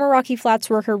 Former Rocky Flats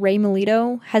worker Ray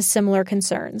Melito has similar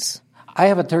concerns. I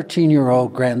have a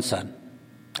 13-year-old grandson.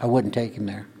 I wouldn't take him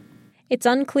there. It's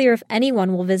unclear if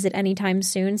anyone will visit anytime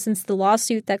soon since the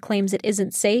lawsuit that claims it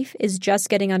isn't safe is just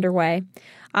getting underway.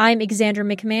 I'm Xandra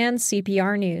McMahon,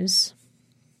 CPR News.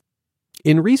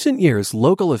 In recent years,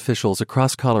 local officials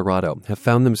across Colorado have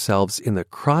found themselves in the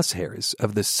crosshairs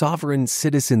of the sovereign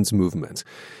citizens movement.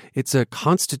 It's a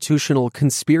constitutional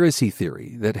conspiracy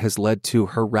theory that has led to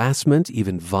harassment,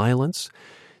 even violence.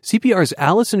 CPR's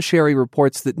Allison Sherry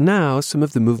reports that now some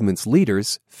of the movement's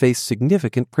leaders face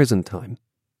significant prison time.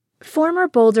 Former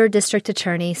Boulder District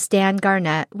Attorney Stan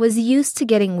Garnett was used to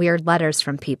getting weird letters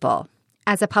from people.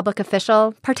 As a public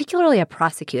official, particularly a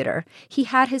prosecutor, he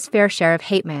had his fair share of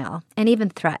hate mail and even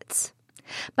threats.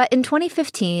 But in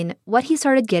 2015, what he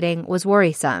started getting was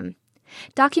worrisome.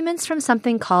 Documents from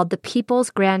something called the People's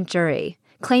Grand Jury,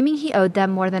 claiming he owed them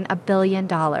more than $1 billion.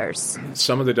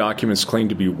 Some of the documents claim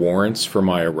to be warrants for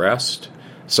my arrest.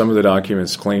 Some of the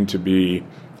documents claim to be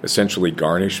essentially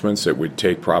garnishments that would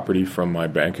take property from my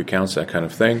bank accounts, that kind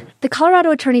of thing. The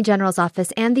Colorado Attorney General's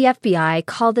office and the FBI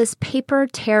call this paper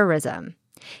terrorism.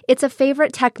 It's a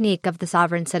favorite technique of the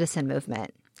sovereign citizen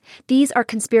movement. These are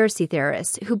conspiracy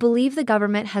theorists who believe the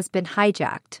government has been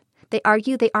hijacked. They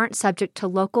argue they aren't subject to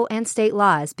local and state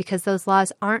laws because those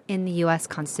laws aren't in the U.S.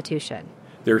 Constitution.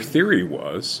 Their theory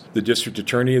was the district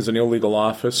attorney is an illegal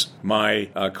office. My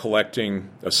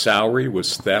collecting a salary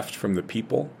was theft from the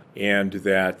people. And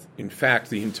that, in fact,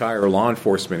 the entire law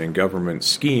enforcement and government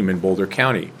scheme in Boulder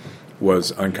County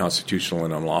was unconstitutional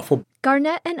and unlawful.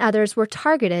 Garnett and others were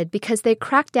targeted because they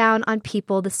cracked down on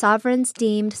people the sovereigns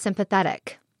deemed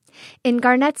sympathetic. In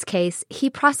Garnett's case, he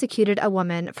prosecuted a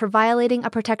woman for violating a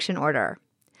protection order.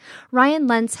 Ryan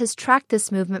Lentz has tracked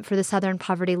this movement for the Southern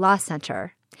Poverty Law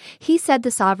Center. He said the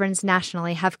sovereigns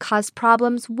nationally have caused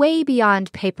problems way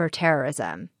beyond paper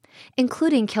terrorism.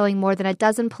 including killing more than a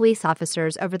dozen police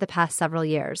officers over the past several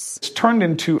years. It's turned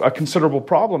into a considerable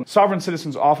problem. Sovereign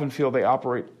citizens often feel they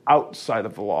operate outside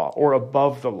of the law or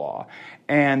above the law.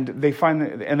 And they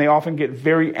they often get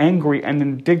very angry and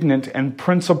indignant and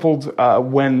principled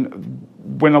when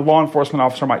a law enforcement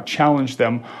officer might challenge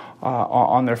them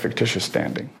on their fictitious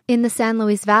standing. In the San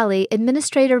Luis Valley,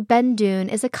 Administrator Ben Dune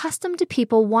is accustomed to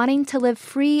people wanting to live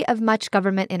free of much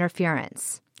government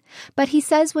interference. But he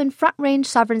says when Front Range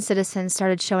sovereign citizens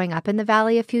started showing up in the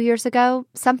valley a few years ago,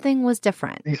 something was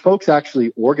different. These folks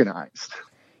actually organized.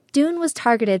 Dune was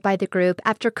targeted by the group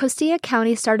after Costilla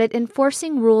County started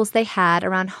enforcing rules they had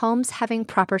around homes having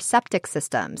proper septic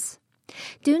systems.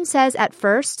 Dune says at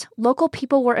first, local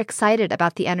people were excited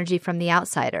about the energy from the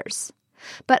outsiders.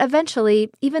 But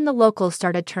eventually, even the locals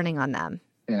started turning on them.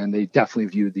 And they definitely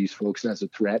viewed these folks as a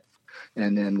threat.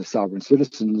 And then the sovereign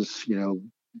citizens,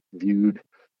 viewed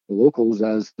the locals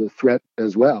as the threat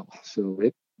as well. So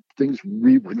things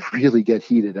would really get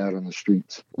heated out on the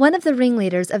streets. One of the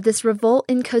ringleaders of this revolt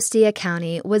in Costilla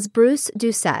County was Bruce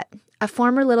Doucette, a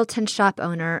former Littleton shop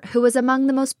owner who was among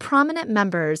the most prominent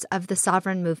members of the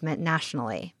sovereign movement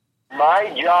nationally.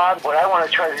 My job, what I want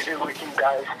to try to do with you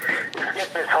guys, is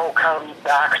get this whole county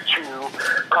back to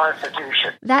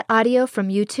Constitution. That audio from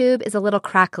YouTube is a little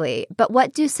crackly, but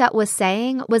what Doucette was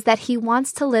saying was that he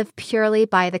wants to live purely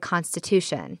by the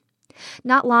Constitution.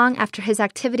 Not long after his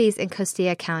activities in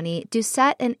Costilla County,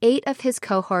 Doucette and 8 of his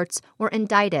cohorts were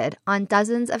indicted on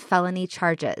dozens of felony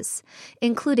charges,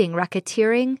 including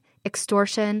racketeering,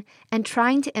 extortion, and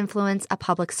trying to influence a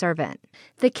public servant.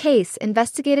 The case,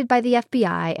 investigated by the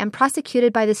FBI and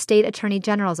prosecuted by the state attorney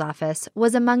general's office,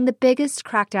 was among the biggest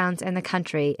crackdowns in the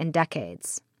country in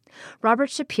decades. Robert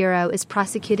Shapiro is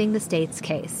prosecuting the state's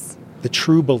case. The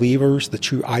true believers, the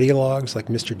true ideologues like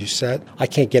Mr. Doucette, I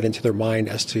can't get into their mind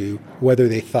as to whether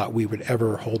they thought we would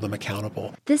ever hold them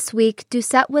accountable. This week,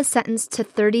 Doucette was sentenced to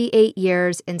 38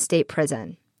 years in state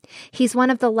prison. He's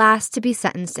one of the last to be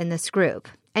sentenced in this group,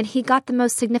 and he got the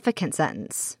most significant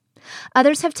sentence.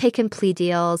 Others have taken plea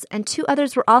deals, and 2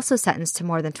 others were also sentenced to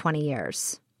more than 20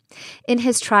 years. In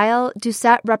his trial,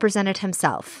 Doucette represented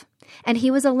himself, and he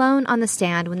was alone on the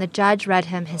stand when the judge read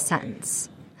him his sentence.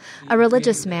 A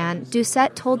religious man,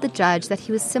 Doucette told the judge that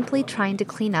he was simply trying to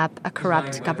clean up a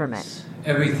corrupt government.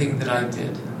 Everything that I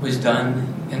did was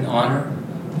done in honor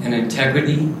and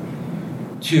integrity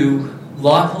to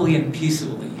lawfully and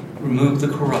peaceably remove the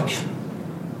corruption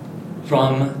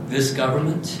from this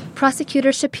government.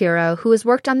 Prosecutor Shapiro, who has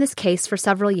worked on this case for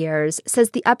several years, says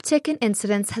the uptick in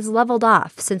incidents has leveled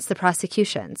off since the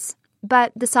prosecutions.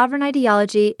 But the sovereign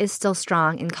ideology is still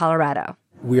strong in Colorado.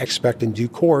 We expect in due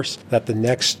course that the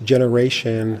next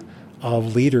generation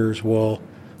of leaders will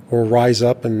rise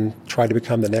up and try to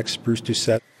become the next Bruce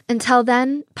Doucette. Until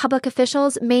then, public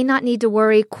officials may not need to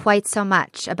worry quite so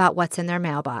much about what's in their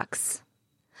mailbox.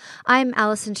 I'm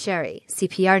Allison Sherry,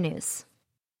 CPR News.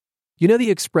 You know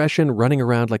the expression running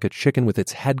around like a chicken with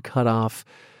its head cut off?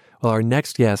 Well, our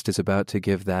next guest is about to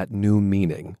give that new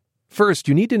meaning. First,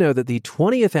 you need to know that the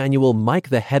 20th annual Mike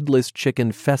the Headless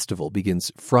Chicken Festival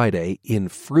begins Friday in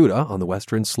Fruita on the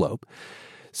Western Slope.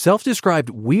 Self-described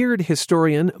weird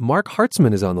historian Mark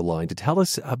Hartzman is on the line to tell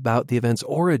us about the event's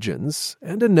origins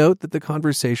and a note that the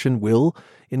conversation will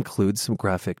include some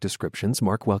graphic descriptions.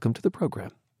 Mark, welcome to the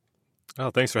program. Oh,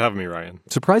 thanks for having me, Ryan.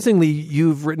 Surprisingly,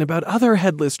 you've written about other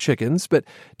headless chickens, but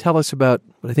tell us about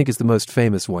what I think is the most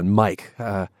famous one, Mike.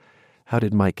 How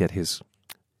did Mike get his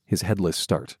headless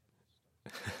start?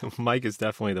 Mike is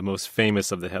definitely the most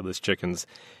famous of the headless chickens.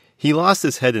 He lost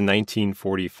his head in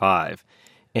 1945,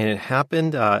 and it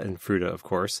happened in Fruita, of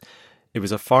course. It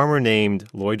was a farmer named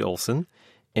Lloyd Olson,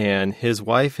 and his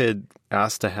wife had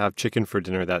asked to have chicken for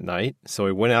dinner that night, so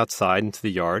he went outside into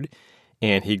the yard,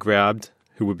 and he grabbed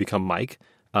who would become Mike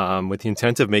with the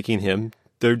intent of making him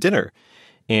their dinner.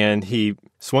 And he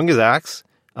swung his axe,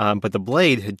 but the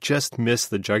blade had just missed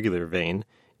the jugular vein,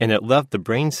 and it left the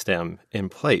brainstem in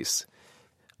place.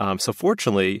 So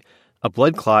fortunately, a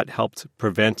blood clot helped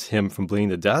prevent him from bleeding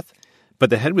to death, but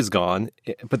the head was gone,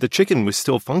 but the chicken was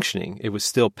still functioning. It was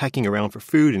still pecking around for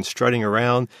food and strutting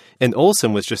around, and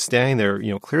Olson was just standing there,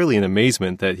 clearly in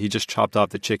amazement that he just chopped off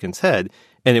the chicken's head,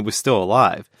 and it was still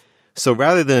alive. So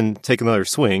rather than take another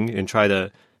swing and try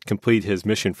to complete his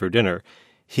mission for dinner,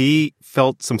 he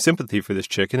felt some sympathy for this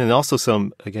chicken and also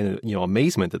some, again,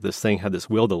 amazement that this thing had this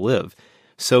will to live.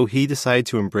 So he decided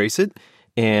to embrace it,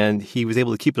 and he was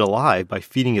able to keep it alive by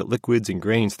feeding it liquids and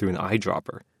grains through an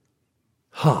eyedropper.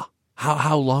 Huh.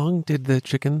 How long did the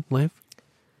chicken live?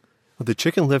 Well, the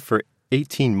chicken lived for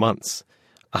 18 months.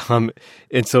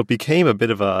 And so it became a bit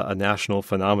of a national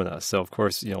phenomena. So, of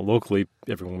course, locally,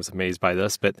 everyone was amazed by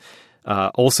this. But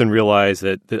Olson realized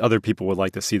that other people would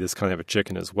like to see this kind of a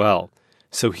chicken as well.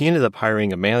 So he ended up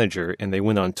hiring a manager, and they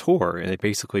went on tour, and they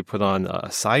basically put on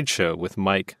a sideshow with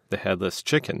Mike, the headless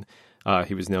chicken.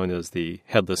 He was known as the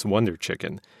Headless Wonder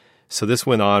Chicken. So this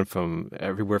went on from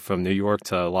everywhere from New York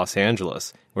to Los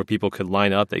Angeles, where people could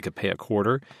line up, they could pay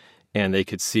 $0.25, and they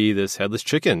could see this headless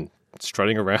chicken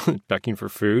strutting around, becking for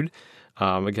food.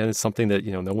 Again, it's something that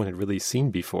no one had really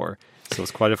seen before. So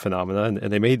it's quite a phenomenon,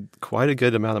 and they made quite a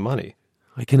good amount of money.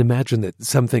 I can imagine that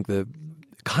something, the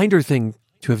kinder thing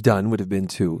to have done would have been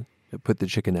to put the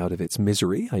chicken out of its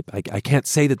misery. I can't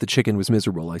say that the chicken was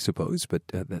miserable, I suppose, but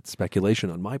that's speculation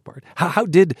on my part. How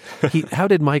did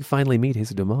Mike finally meet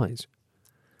his demise?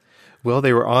 Well,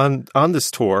 they were on this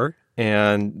tour,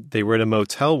 and they were at a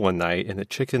motel one night, and the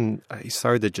chicken, he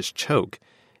started to just choke.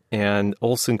 And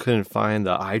Olson couldn't find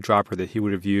the eyedropper that he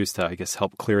would have used to, I guess,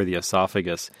 help clear the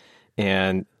esophagus.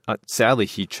 And sadly,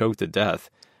 he choked to death.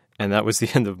 And that was the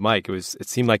end of Mike. It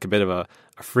seemed like a bit of a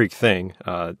freak thing,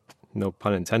 no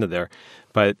pun intended there.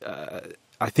 But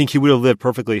I think he would have lived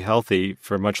perfectly healthy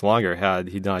for much longer had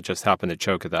he not just happened to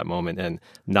choke at that moment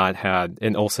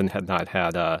and Olson had not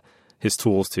had his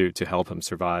tools to help him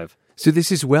survive. So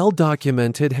this is well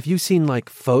documented. Have you seen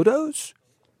photos?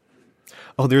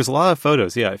 Oh, there's a lot of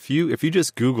photos. Yeah, if you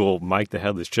just Google Mike the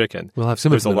Headless Chicken, we'll have some.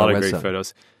 There's a lot of great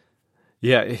photos.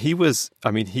 Yeah, he was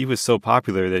so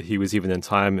popular that he was even in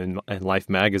Time and Life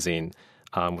magazine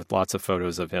with lots of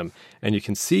photos of him. And you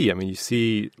can see, you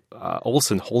see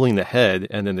Olson holding the head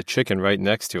and then the chicken right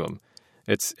next to him.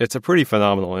 It's a pretty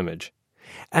phenomenal image.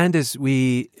 And as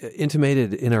we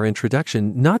intimated in our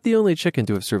introduction, not the only chicken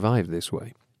to have survived this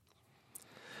way.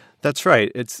 That's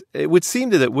right. It would seem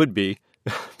that it would be.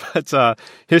 But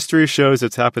history shows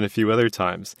it's happened a few other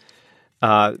times.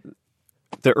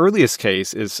 The earliest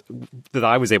case that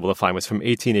I was able to find was from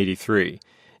 1883.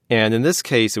 And in this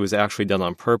case, it was actually done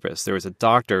on purpose. There was a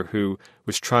doctor who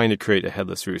was trying to create a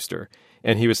headless rooster.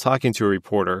 And he was talking to a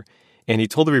reporter. And he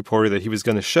told the reporter that he was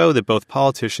going to show that both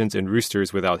politicians and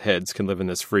roosters without heads can live in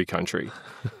this free country.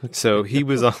 So he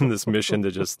was on this mission to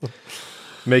just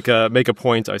make a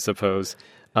point, I suppose.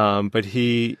 But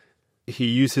he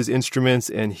used his instruments,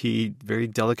 and he very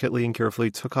delicately and carefully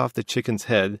took off the chicken's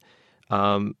head,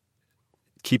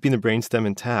 keeping the brainstem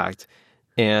intact,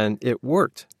 and it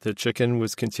worked. The chicken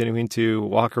was continuing to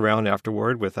walk around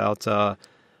afterward without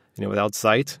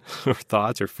sight or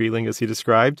thoughts or feeling, as he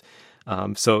described.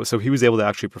 So he was able to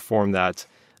actually perform that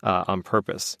on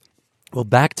purpose. Well,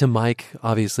 back to Mike,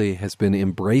 obviously, has been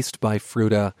embraced by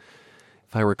Fruita.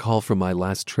 If I recall from my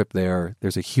last trip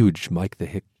there's a huge Mike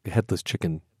the Headless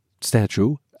Chicken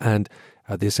statue, and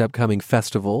this upcoming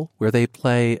festival where they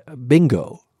play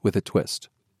bingo with a twist.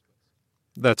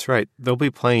 That's right. They'll be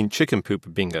playing chicken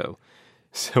poop bingo.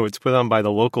 So it's put on by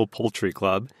the local poultry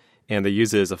club, and they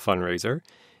use it as a fundraiser.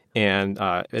 And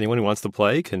anyone who wants to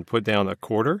play can put down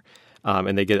 $0.25,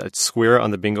 and they get a square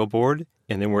on the bingo board.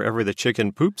 And then wherever the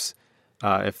chicken poops,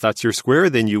 if that's your square,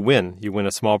 then you win. You win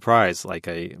a small prize, like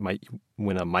might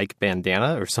win a Mike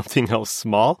bandana or something else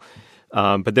small.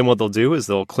 But then what they'll do is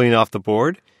they'll clean off the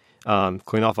board,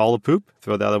 clean off all the poop,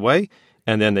 throw that away,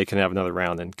 and then they can have another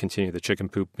round and continue the chicken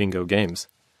poop bingo games.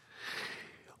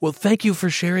 Well, thank you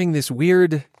for sharing this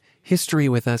weird history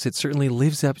with us. It certainly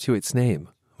lives up to its name,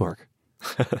 Mark.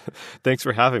 Thanks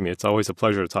for having me. It's always a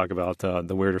pleasure to talk about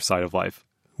the weirder side of life.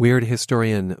 Weird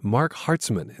historian Mark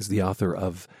Hartzman is the author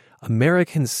of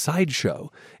American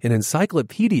Sideshow, an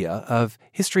encyclopedia of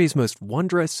history's most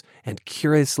wondrous and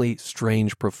curiously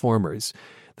strange performers.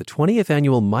 The 20th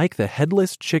annual Mike the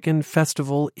Headless Chicken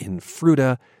Festival in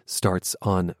Fruita starts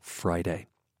on Friday.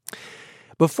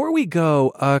 Before we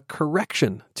go, a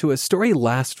correction to a story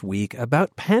last week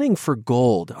about panning for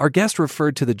gold. Our guest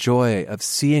referred to the joy of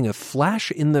seeing a flash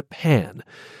in the pan,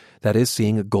 that is,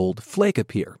 seeing a gold flake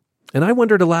appear. And I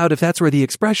wondered aloud if that's where the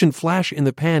expression flash in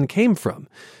the pan came from.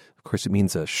 Of course, it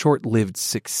means a short-lived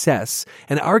success,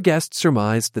 and our guest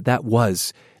surmised that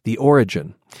was the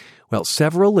origin. Well,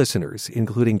 several listeners,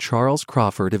 including Charles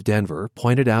Crawford of Denver,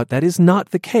 pointed out that is not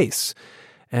the case.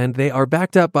 And they are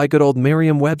backed up by good old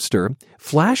Merriam-Webster.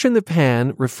 Flash in the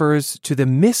pan refers to the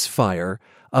misfire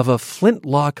of a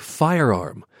flintlock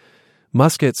firearm.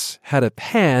 Muskets had a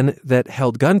pan that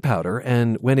held gunpowder,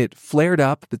 and when it flared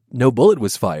up, but no bullet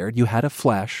was fired, you had a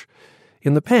flash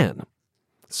in the pan.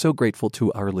 So grateful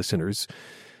to our listeners.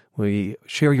 We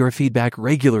share your feedback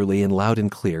regularly and loud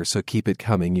and clear, so keep it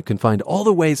coming. You can find all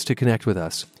the ways to connect with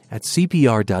us at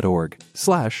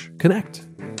cpr.org/connect.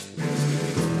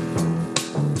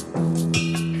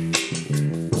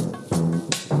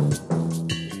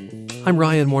 I'm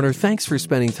Ryan Warner. Thanks for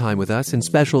spending time with us, and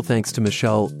special thanks to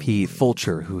Michelle P.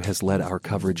 Fulcher, who has led our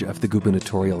coverage of the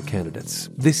gubernatorial candidates.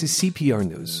 This is CPR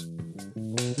News.